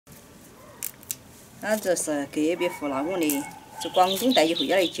那这是隔壁户那我的，这广东带起回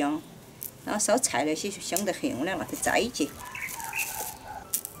家来讲，然后烧菜那些就香得很，我俩拿去摘去。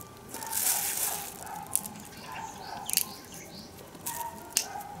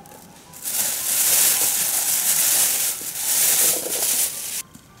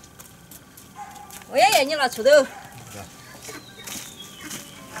我爷爷，你拿锄头。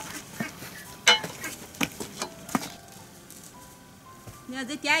你看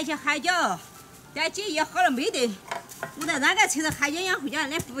这点一些海椒，点几也好了没得。我在那个车子海椒养回家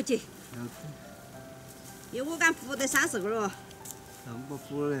来补去。因为我敢补得30个了。那我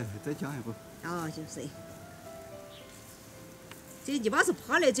补了再加一个。哦，就是。这一把是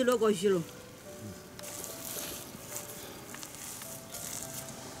趴来就落个鱼了。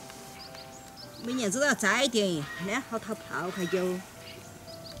每年都要摘点，那好讨泡海椒。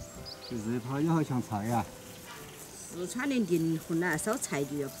这泡也好像菜呀。四川的灵魂呐，烧菜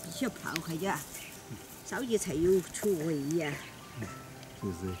就要必须要泡海椒，烧起菜有出味呀。就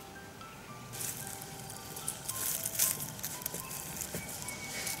是。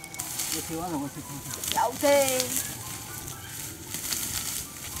你吃完了我去看看。要得。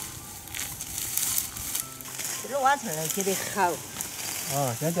这个晚上来结得好。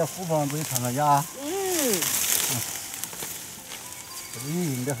哦，先叫虎房子你看看呀。这个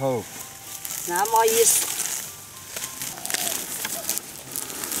硬得好。那么意思。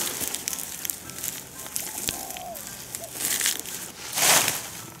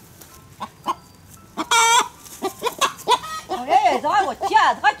这还我起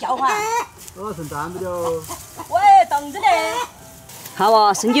啊，他叫唤。哦，剩蛋不了。喂，等着呢。好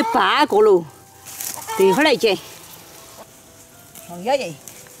啊，剩起半个了，等一会儿来捡。王爷爷，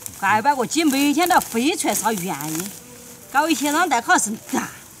快把个鸡每天都要飞出来烧原因，搞一些让带好生蛋。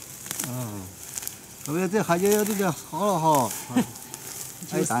后面这海椒有点点好了哈。哎，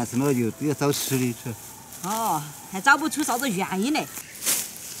但是嘛，就得找吃的去。哦，还找不出啥子原因来。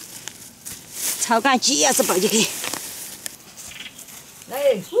炒干鸡也是抱起去。来，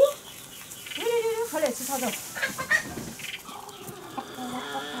快来吃炒肉。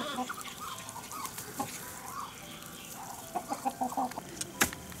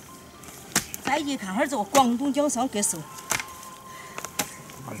再一看哈儿这个广东椒上给熟。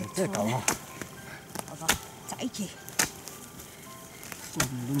这够了。好的，再去。广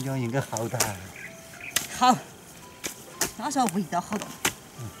东椒应该好大。好，那时候味道好大，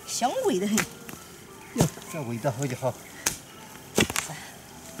香味得很。哟，这味道好就好。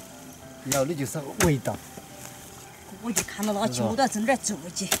要的就是味道。我就看到那个酒都正在做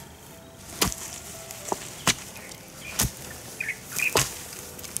起。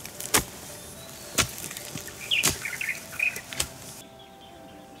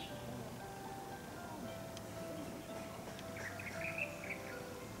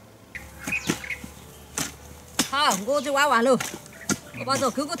好，我就挖完了，我把这个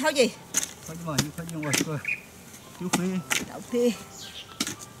沟沟掏起。快点嘛，你快点，我这个就会。要得。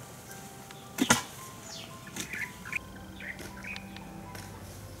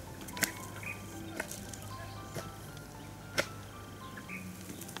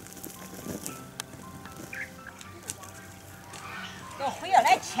这灰要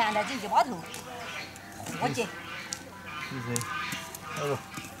来钱的，这一把头，伙计。是不是？好不？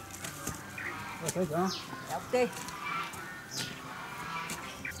我再讲。要不得。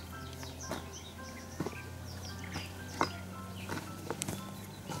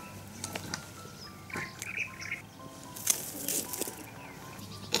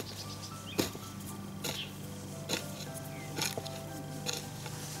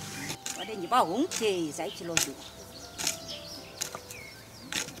我这一把翁皮塞起了就。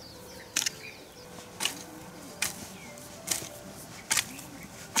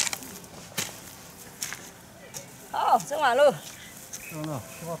好，整完了。整完了，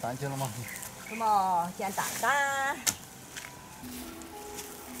吃好蛋去了吗？什么煎蛋蛋？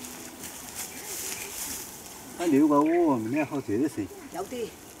那6个5，明天好热的噻。要得。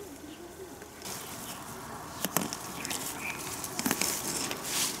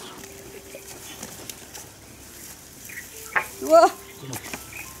我。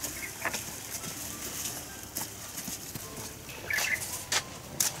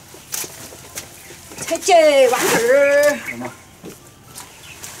菜姐完事儿。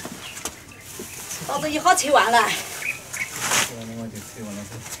啥子一下切完了？切完了我就切完了噻。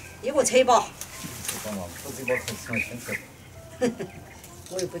一个切吧。切完了，我这把可吃了先吃。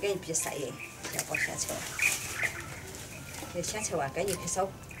我又不跟你比赛耶，要把先切完。要先切完，赶紧去烧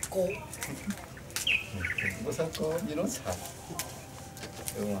锅。我烧锅，你弄菜，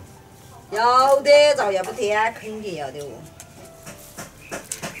对吗？要得，咋要不得啊？肯定要得哦。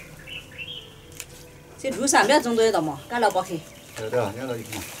这路上没有种得到嘛，赶劳包去。对的，两道就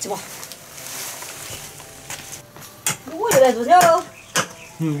行。走吧。我又来做这喽。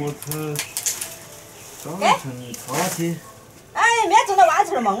我吃。刚成叉起。哎，没种到豌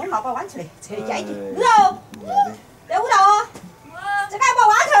豆了嘛，我拿把豌豆来，扯里煎一点。露露，在屋头哦。这个把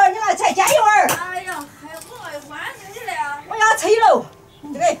豌豆你拿来扯煎一会儿。哎呀，还有我豌豆你来啊！我要扯喽，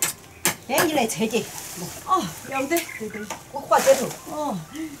这个，哎，你来扯去。哦，要得，对对。我划这头。哦，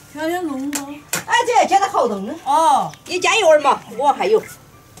漂亮弄哦。哎，这要煎得好冻呢。哦，你煎一会儿嘛，我还有。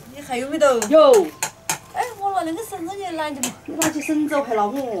你还有没得？有。哎，我拿那个绳子你拦着嘛。你拿起绳子还拿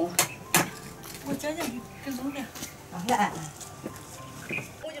我。我教教你，跟弄点。来，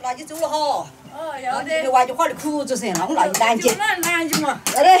我就拿你走了哈。哦，要得。你娃就花的苦子噻，那我拿你拦截。拦截嘛。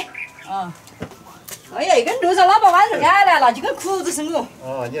要得。啊。哎呀，一根路上哪把豌豆挨来，那就跟苦子生哦。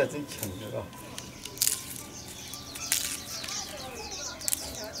哦，你要真强的啊。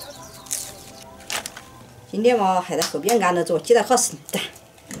今天嘛，还在后边按着着，鸡蛋好生蛋，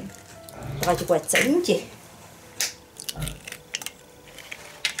那就过来蒸去。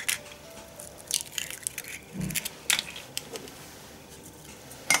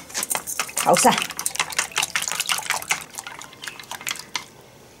泡噻，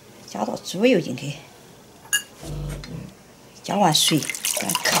加到猪油进去，加完水，再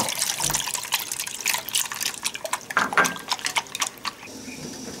烤。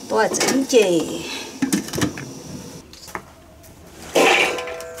多蒸去。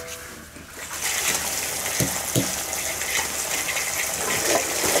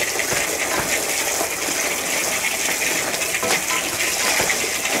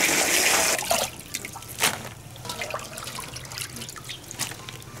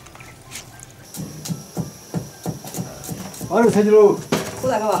豌豆扯起喽，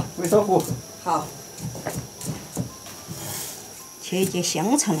火大个吧？煨烧火。好。切些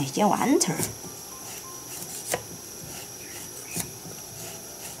香肠来煎豌豆儿。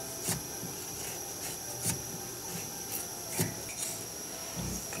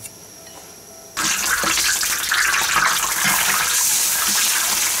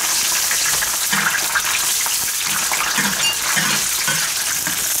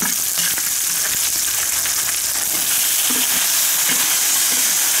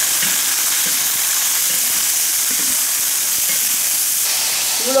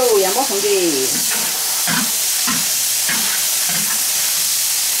猪肉要么放给。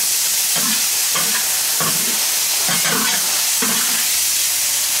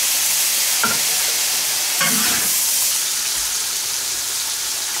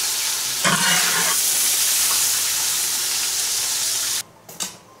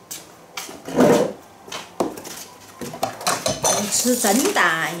又吃蒸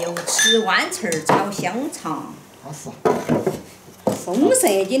蛋，又吃豌豆儿炒香肠。好爽。丰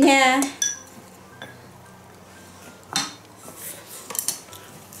盛今天，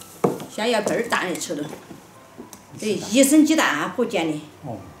现在要倍儿大来吃了，这一升鸡蛋不煎的。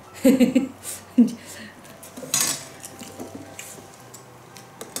哦。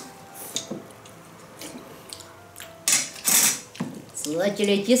自己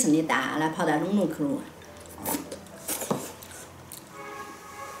的几升的蛋来泡在笼笼口了。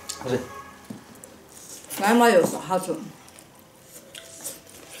好的。干嘛又是好处？